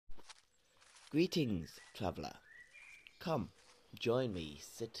Greetings, traveller. Come, join me,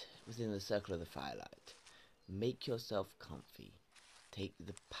 sit within the circle of the firelight. Make yourself comfy. Take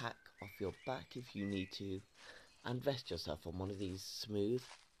the pack off your back if you need to, and rest yourself on one of these smooth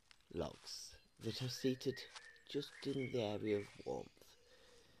logs that are seated just in the area of warmth.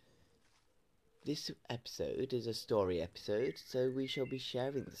 This episode is a story episode, so we shall be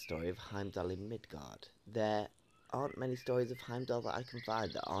sharing the story of Heimdall in Midgard. There aren't many stories of Heimdall that I can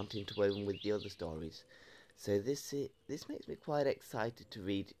find that aren't interwoven with the other stories, so this makes me quite excited to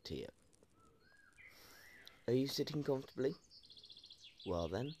read it to you. Are you sitting comfortably? Well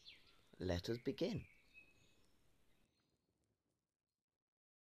then, let us begin.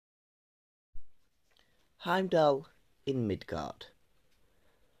 Heimdall in Midgard.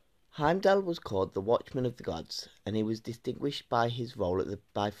 Heimdall was called the Watchman of the Gods, and he was distinguished by his role at the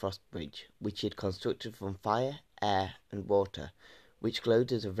Bifrost Bridge, which he had constructed from fire, air, and water, which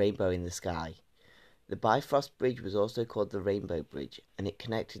glowed as a rainbow in the sky. The Bifrost Bridge was also called the Rainbow Bridge, and it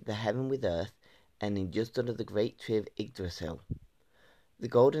connected the heaven with earth, ending just under the great tree of Yggdrasil. The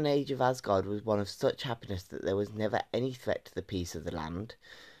golden age of Asgard was one of such happiness that there was never any threat to the peace of the land,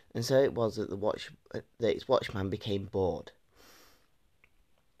 and so it was that its watchman became bored.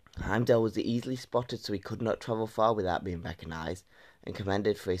 Heimdall was easily spotted, so he could not travel far without being recognised and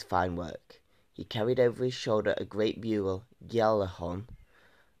commended for his fine work. He carried over his shoulder a great bugle, Gjallarhorn,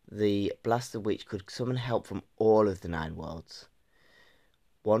 the blast of which could summon help from all of the 9 worlds.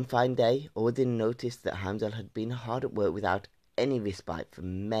 One fine day, Odin noticed that Heimdall had been hard at work without any respite for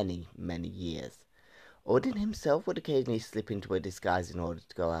many, many years. Odin himself would occasionally slip into a disguise in order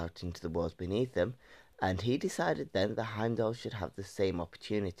to go out into the worlds beneath them, and he decided then that Heimdall should have the same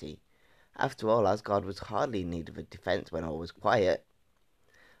opportunity. After all, Asgard was hardly in need of a defence when all was quiet.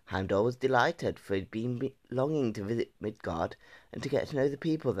 Heimdall was delighted, for he had been longing to visit Midgard and to get to know the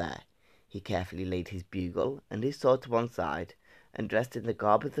people there. He carefully laid his bugle and his sword to one side, and dressed in the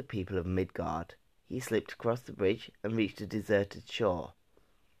garb of the people of Midgard, he slipped across the bridge and reached a deserted shore.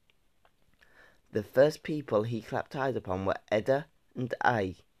 The first people he clapped eyes upon were Edda and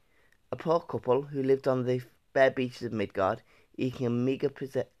Ai, a poor couple who lived on the bare beaches of Midgard, eking a meagre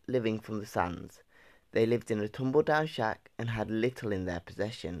living from the sands. They lived in a tumble-down shack and had little in their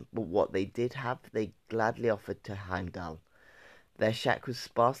possession, but what they did have they gladly offered to Heimdall. Their shack was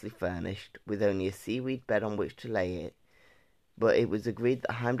sparsely furnished, with only a seaweed bed on which to lay it, but it was agreed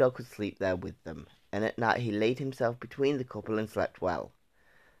that Heimdall could sleep there with them, and at night he laid himself between the couple and slept well.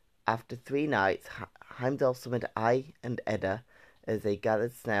 After 3 nights, Heimdall summoned Ai and Edda as they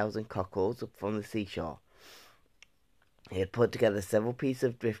gathered snails and cockles up from the seashore. He had put together several pieces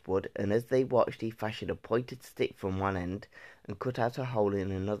of driftwood, and as they watched he fashioned a pointed stick from one end and cut out a hole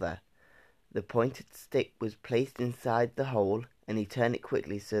in another. The pointed stick was placed inside the hole, and he turned it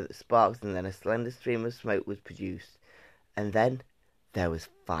quickly so that sparks and then a slender stream of smoke was produced. And then there was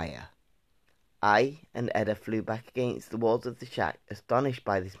fire. Ai and Edda flew back against the walls of the shack, astonished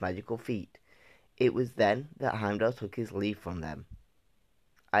by this magical feat. It was then that Heimdall took his leave from them.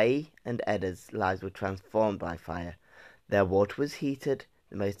 Ai and Edda's lives were transformed by fire. Their water was heated,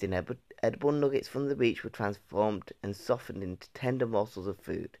 the most edible nuggets from the beach were transformed and softened into tender morsels of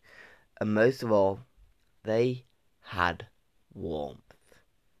food, and most of all, they had warmth.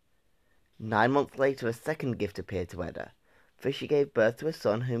 9 months later, a second gift appeared to Edda, for she gave birth to a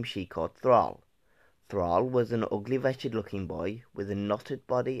son whom she called Thrall. Thrall was an ugly, wretched-looking boy, with a knotted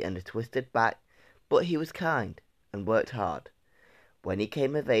body and a twisted back, but he was kind and worked hard. When he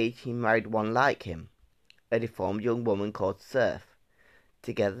came of age, he married one like him, a deformed young woman called Surf.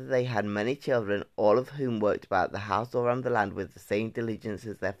 Together they had many children, all of whom worked about the house or on the land with the same diligence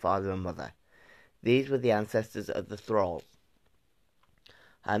as their father and mother. These were the ancestors of the Thralls.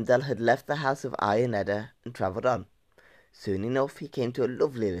 Heimdall had left the house of Ai and Edda and travelled on. Soon enough he came to a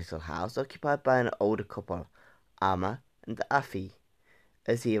lovely little house occupied by an older couple, Amma and Afi.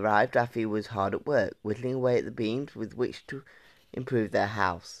 As he arrived, Afi was hard at work, whittling away at the beams with which to improve their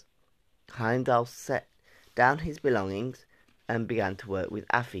house. Heimdall set down his belongings and began to work with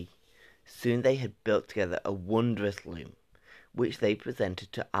Afi. Soon they had built together a wondrous loom, which they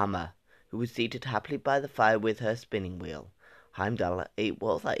presented to Amma, who was seated happily by the fire with her spinning wheel. Heimdall ate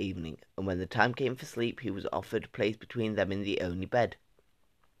well that evening, and when the time came for sleep he was offered a place between them in the only bed.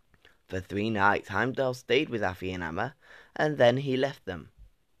 For 3 nights Heimdall stayed with Afi and Amma, and then he left them.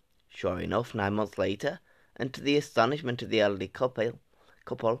 Sure enough, 9 months later, and to the astonishment of the elderly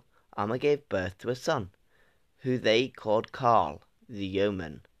couple, Amma gave birth to a son, who they called Karl, the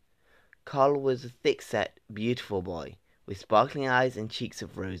yeoman. Karl was a thick-set, beautiful boy, with sparkling eyes and cheeks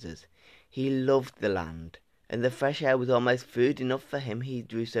of roses. He loved the land, and the fresh air was almost food enough for him. He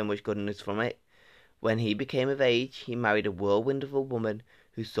drew so much goodness from it. When he became of age, he married a whirlwind of a woman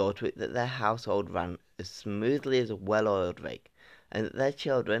who saw to it that their household ran as smoothly as a well-oiled rig, and that their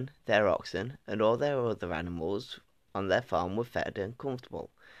children, their oxen, and all their other animals on their farm were fed and comfortable.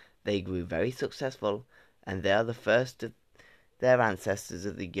 They grew very successful, and they are the first of their ancestors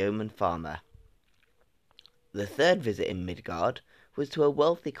of the yeoman farmer. The third visit in Midgard was to a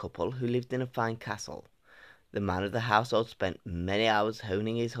wealthy couple who lived in a fine castle. The man of the household spent many hours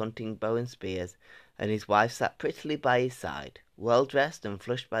honing his hunting bow and spears, and his wife sat prettily by his side, well dressed and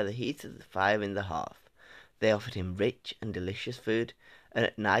flushed by the heat of the fire in the hearth. They offered him rich and delicious food, and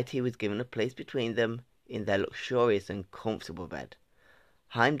at night he was given a place between them in their luxurious and comfortable bed.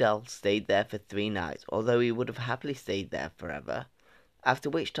 Heimdall stayed there for 3 nights, although he would have happily stayed there forever, after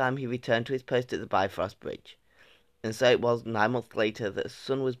which time he returned to his post at the Bifrost Bridge. And so it was 9 months later that a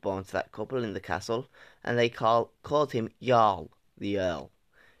son was born to that couple in the castle, and they called him Jarl, the Earl.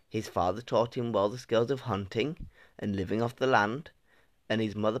 His father taught him well the skills of hunting and living off the land, and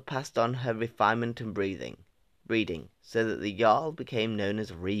his mother passed on her refinement and breeding, so that the Jarl became known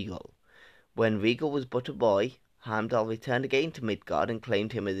as Regal. When Regal was but a boy, Heimdall returned again to Midgard and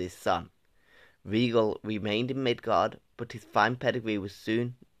claimed him as his son. Regal remained in Midgard, but his fine pedigree was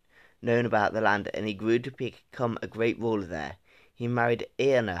soon known about the land, and he grew to become a great ruler there. He married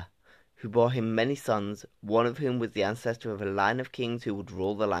Irna, who bore him many sons, one of whom was the ancestor of a line of kings who would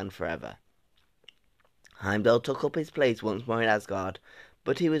rule the land forever. Heimdall took up his place once more in Asgard,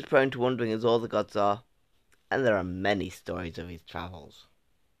 but he was prone to wandering as all the gods are, and there are many stories of his travels.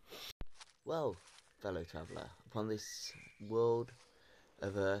 Well, fellow traveller, upon this world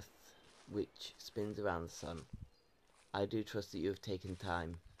of Earth which spins around the sun, I do trust that you have taken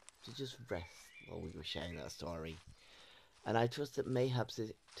time to just rest while we were sharing that story. And I trust that mayhaps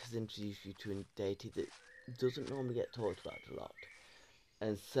it has introduced you to a deity that doesn't normally get talked about a lot,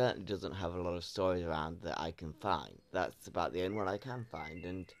 and certainly doesn't have a lot of stories around that I can find. That's about the only one I can find,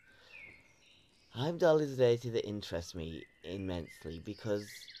 and Heimdall is a deity that interests me immensely because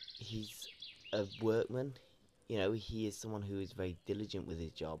he's a workman. You know, he is someone who is very diligent with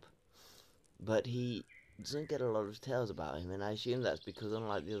his job, but he doesn't get a lot of tales about him, and I assume that's because,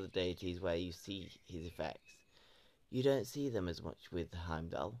 unlike the other deities where you see his effects, you don't see them as much with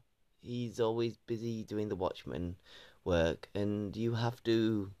Heimdall. He's always busy doing the watchman work, and you have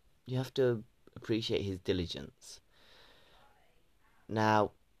to appreciate his diligence.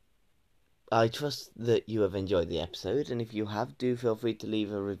 Now, I trust that you have enjoyed the episode, and if you have, do feel free to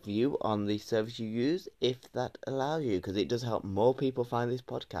leave a review on the service you use, if that allows you, because it does help more people find this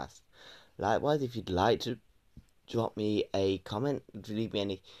podcast. Likewise, if you'd like to drop me a comment, leave me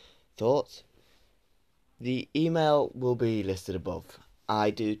any thoughts, the email will be listed above. I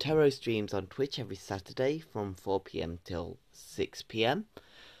do tarot streams on Twitch every Saturday from 4 p.m. till 6 p.m.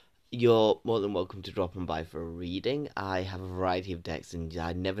 You're more than welcome to drop on by for a reading. I have a variety of decks, and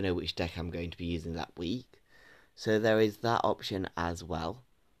I never know which deck I'm going to be using that week, so there is that option as well.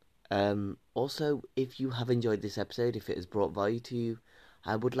 Also, if you have enjoyed this episode, if it has brought value to you,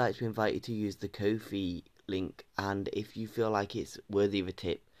 I would like to invite you to use the Ko-fi link, and if you feel like it's worthy of a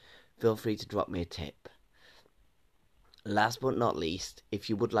tip, feel free to drop me a tip. Last but not least, if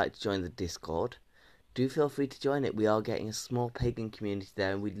you would like to join the Discord, do feel free to join it. We are getting a small pagan community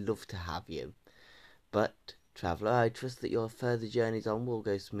there, and we'd love to have you. But, traveller, I trust that your further journeys on will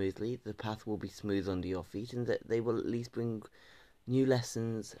go smoothly, the path will be smooth under your feet, and that they will at least bring new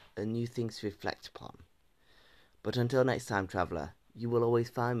lessons and new things to reflect upon. But until next time, traveller, you will always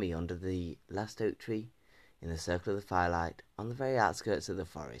find me under the last oak tree, in the circle of the firelight, on the very outskirts of the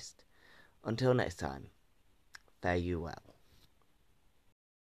forest. Until next time, fare you well.